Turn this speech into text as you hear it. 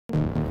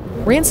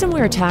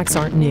Ransomware attacks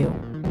aren't new,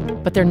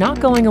 but they're not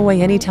going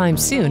away anytime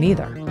soon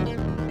either.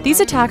 These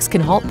attacks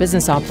can halt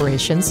business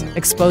operations,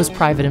 expose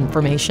private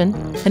information,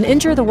 and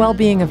injure the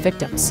well-being of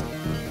victims.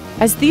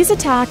 As these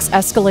attacks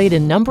escalate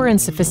in number and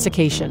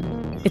sophistication,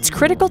 it's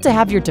critical to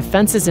have your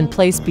defenses in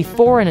place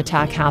before an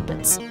attack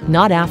happens,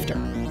 not after.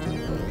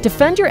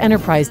 Defend your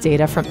enterprise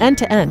data from end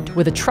to end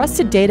with a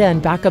trusted data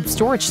and backup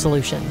storage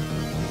solution.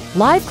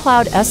 Lyve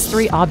Cloud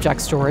S3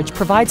 Object Storage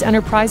provides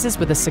enterprises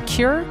with a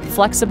secure,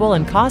 flexible,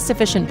 and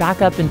cost-efficient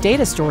backup and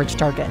data storage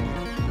target.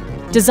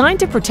 Designed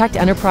to protect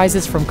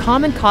enterprises from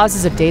common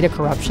causes of data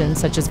corruption,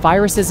 such as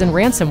viruses and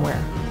ransomware,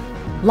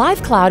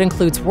 Lyve Cloud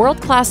includes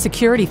world-class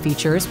security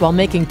features while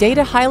making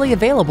data highly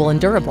available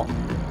and durable.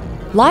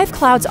 Lyve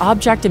Cloud's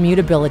object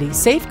immutability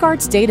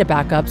safeguards data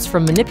backups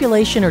from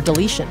manipulation or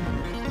deletion,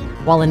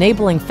 while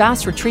enabling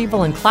fast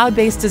retrieval and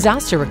cloud-based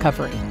disaster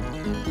recovery.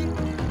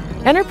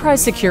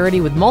 Enterprise security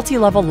with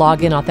multi-level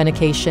login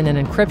authentication and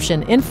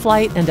encryption in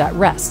flight and at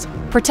rest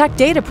protect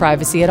data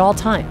privacy at all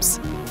times.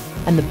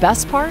 And the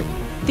best part?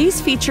 These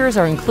features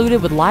are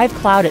included with Lyve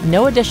Cloud at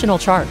no additional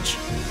charge.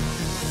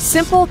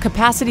 Simple,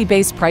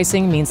 capacity-based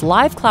pricing means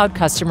Lyve Cloud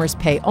customers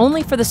pay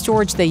only for the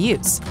storage they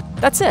use.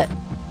 That's it.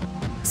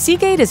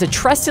 Seagate is a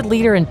trusted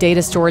leader in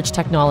data storage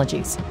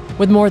technologies.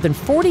 With more than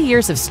 40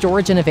 years of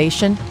storage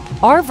innovation,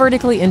 our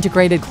vertically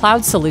integrated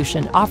cloud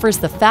solution offers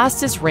the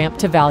fastest ramp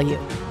to value.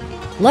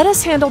 Let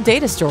us handle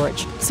data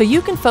storage so you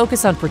can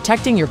focus on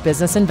protecting your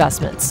business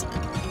investments.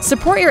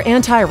 Support your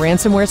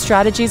anti-ransomware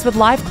strategies with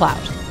Lyve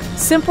Cloud.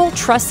 Simple,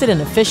 trusted,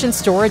 and efficient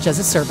storage as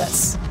a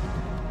service.